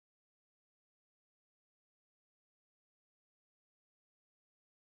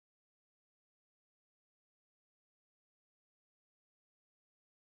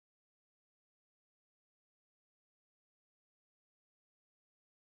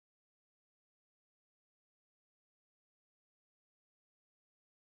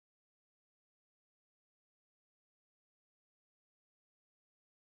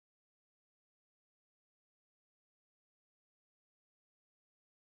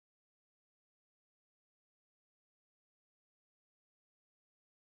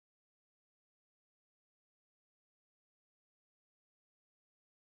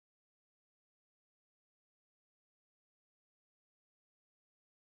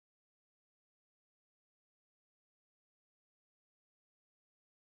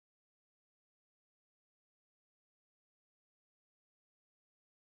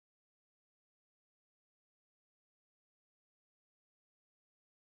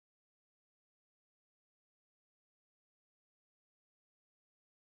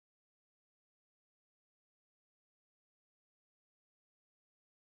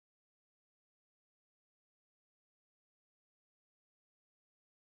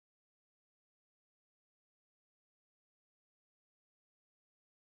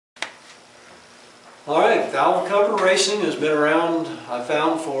Alright, valve cover racing has been around, I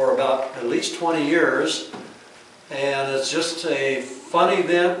found, for about at least 20 years. And it's just a fun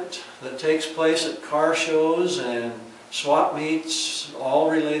event that takes place at car shows and swap meets,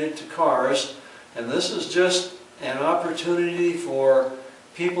 all related to cars. And this is just an opportunity for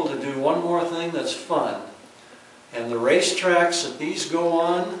people to do one more thing that's fun. And the racetracks that these go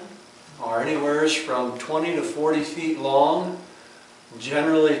on are anywhere from 20 to 40 feet long,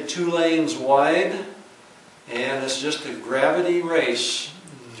 generally 2 lanes wide, and it's just a gravity race.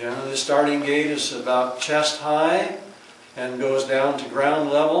 Generally the starting gate is about chest high and goes down to ground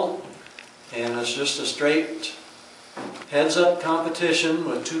level, and it's just a straight heads-up competition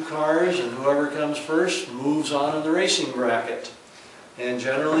with 2 cars, and whoever comes first moves on in the racing bracket. And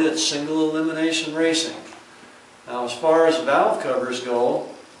generally it's single elimination racing. Now, as far as valve covers go,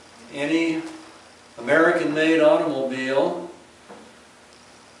 any American-made automobile,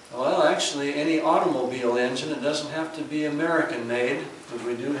 well, actually any automobile engine, it doesn't have to be American-made, because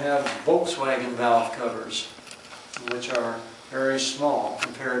we do have Volkswagen valve covers, which are very small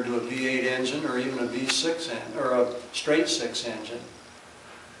compared to a V8 engine or even a V6 or a straight 6 engine.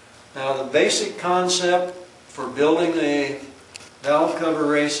 Now, the basic concept for building a valve cover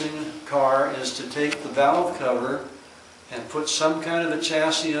racing car is to take the valve cover and put some kind of a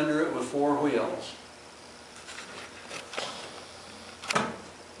chassis under it with 4 wheels.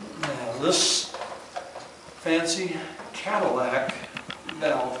 Now, this fancy Cadillac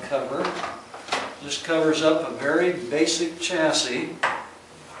valve cover just covers up a very basic chassis.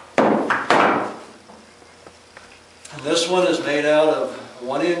 And this one is made out of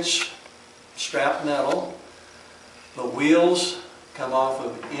 1-inch strap metal. The wheels come off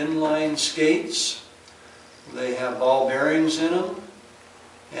of inline skates. They have ball bearings in them,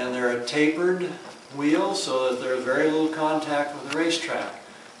 and they're a tapered wheel so that there's very little contact with the racetrack,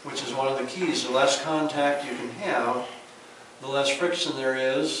 which is one of the keys. The less contact you can have, the less friction there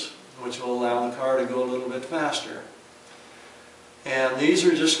is, which will allow the car to go a little bit faster. And these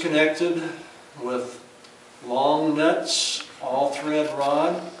are just connected with long nuts, all thread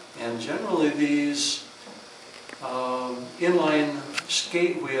rod, and generally these inline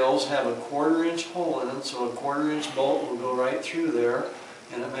skate wheels have a 1/4-inch hole in them, so a 1/4-inch bolt will go right through there,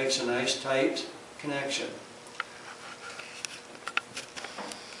 and it makes a nice tight connection.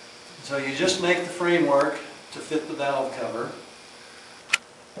 So you just make the framework to fit the valve cover.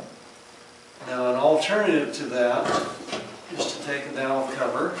 Now, an alternative to that is to take a valve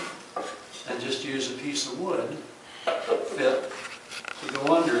cover and just use a piece of wood fit to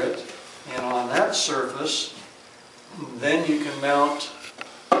go under it, and on that surface then you can mount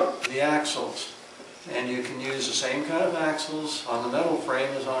the axles, and you can use the same kind of axles on the metal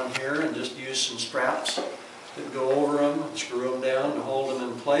frame as on here, and just use some straps that go over them and screw them down to hold them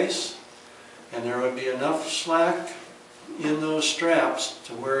in place, and there would be enough slack in those straps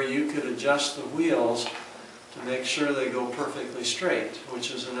to where you could adjust the wheels to make sure they go perfectly straight, which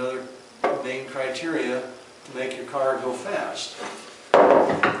is another main criteria to make your car go fast.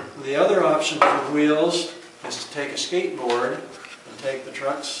 The other option for wheels is to take a skateboard and take the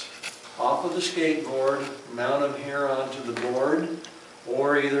trucks off of the skateboard, mount them here onto the board,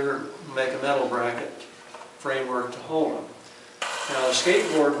 or either make a metal bracket framework to hold them. Now, the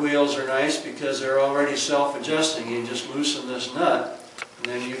skateboard wheels are nice because they're already self-adjusting. You just loosen this nut, and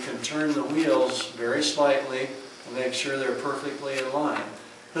then you can turn the wheels very slightly to make sure they're perfectly in line.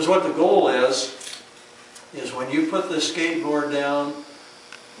 Because what the goal is when you put the skateboard down,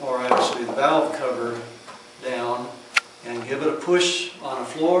 or actually the valve cover down, and give it a push on a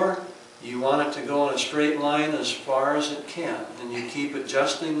floor, you want it to go in a straight line as far as it can, and you keep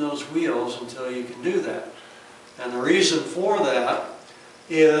adjusting those wheels until you can do that. And the reason for that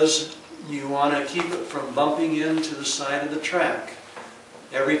is you want to keep it from bumping into the side of the track.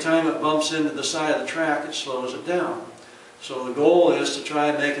 Every time it bumps into the side of the track, it slows it down. So the goal is to try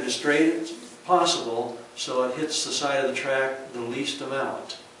and make it as straight as possible so it hits the side of the track the least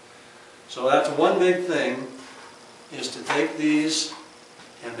amount. So that's one big thing, is to take these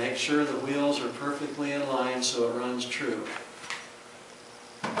and make sure the wheels are perfectly in line so it runs true.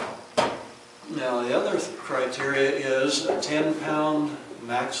 Now, the other criteria is a 10-pound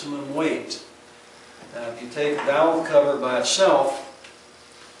maximum weight. Now, if you take a valve cover by itself,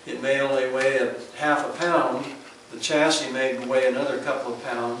 it may only weigh a ½ a pound. The chassis may weigh another couple of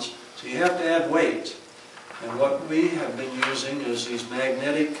pounds, so you have to add weight. And what we have been using is these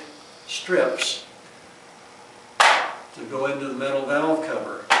magnetic strips to go into the metal valve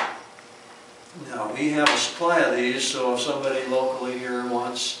cover. Now, we have a supply of these, so if somebody locally here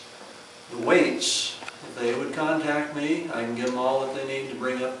wants the weights, if they would contact me, I can give them all that they need to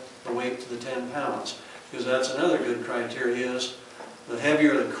bring up the weight weight to the 10 pounds. Because that's another good criteria is the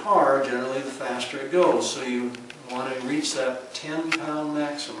heavier the car, generally the faster it goes. So you want to reach that 10-pound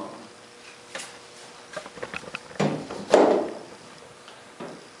maximum.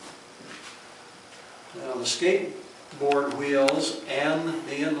 Now the skateboard wheels and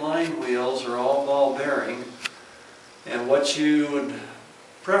the inline wheels are all ball bearing. And what you would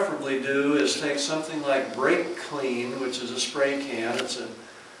preferably do is take something like Brake Clean, which is a spray can. It's a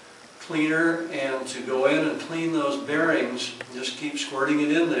cleaner, and to go in and clean those bearings, just keep squirting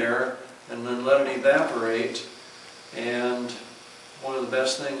it in there and then let it evaporate. And one of the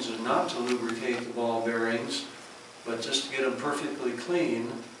best things is not to lubricate the ball bearings, but just to get them perfectly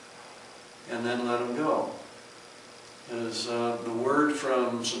clean and then let them go. As the word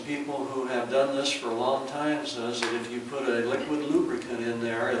from some people who have done this for a long time says that if you put a liquid lubricant in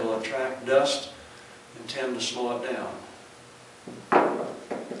there, it'll attract dust and tend to slow it down.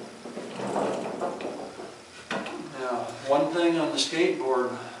 Now, one thing on the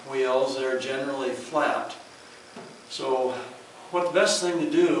skateboard wheels, they're generally flat. So what the best thing to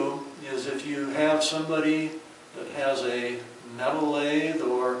do is, if you have somebody that has a metal lathe,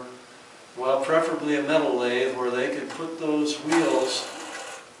 or well, preferably a metal lathe, where they could put those wheels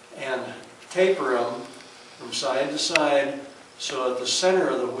and taper them from side to side so that the center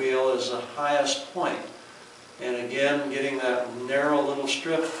of the wheel is the highest point. And again, getting that narrow little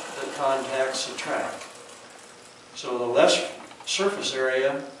strip that contacts the track. So the less surface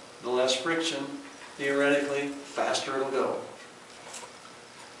area, the less friction, theoretically, faster it'll go.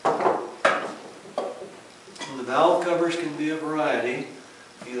 And the valve covers can be a variety.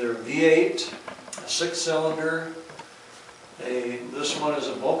 Either V8, a 6-cylinder, this one is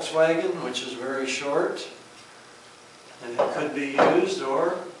a Volkswagen, which is very short, and it could be used,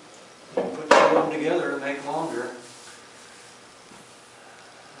 or you put two of them together and make longer.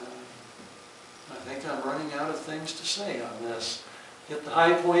 I think I'm running out of things to say on this. Get the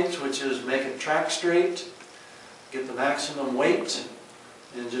high points, which is make it track straight, get the maximum weight,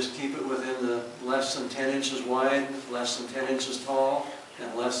 and just keep it within the less than 10 inches wide, less than 10 inches tall,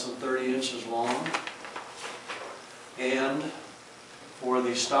 and less than 30 inches long. And for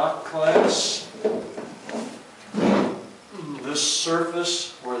the stock class, this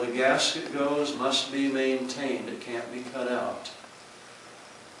surface where the gasket goes must be maintained. It can't be cut out.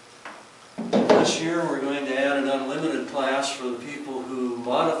 This year we're going to add an unlimited class for the people who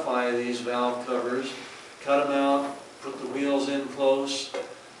modify these valve covers, cut them out, put the wheels in close,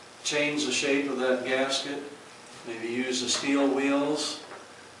 change the shape of that gasket, maybe use the steel wheels,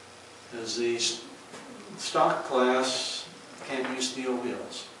 as the stock class can't use steel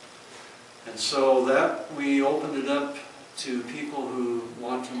wheels. And so that we opened it up to people who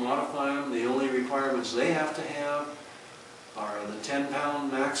want to modify them. The only requirements they have to have are the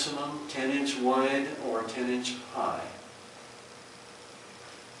 10-pound maximum, 10-inch wide, or 10-inch high.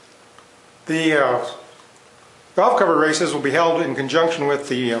 The valve cover races will be held in conjunction with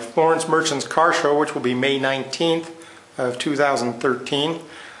the Florence Merchants Car Show, which will be May 19th of 2013.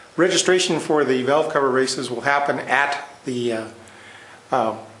 Registration for the valve cover races will happen at the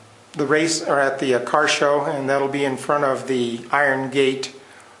race, or at the car show, and that'll be in front of the Iron Gate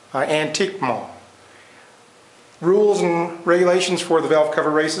Antique Mall. Rules and regulations for the valve cover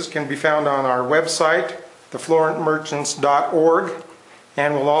races can be found on our website, theflorentmerchants.org,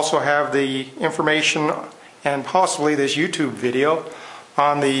 and we'll also have the information and possibly this YouTube video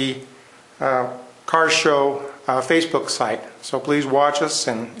on the car show Facebook site. So please watch us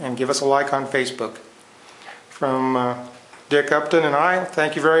and give us a like on Facebook. From Dick Upton and I,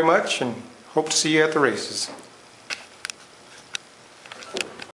 thank you very much, and hope to see you at the races.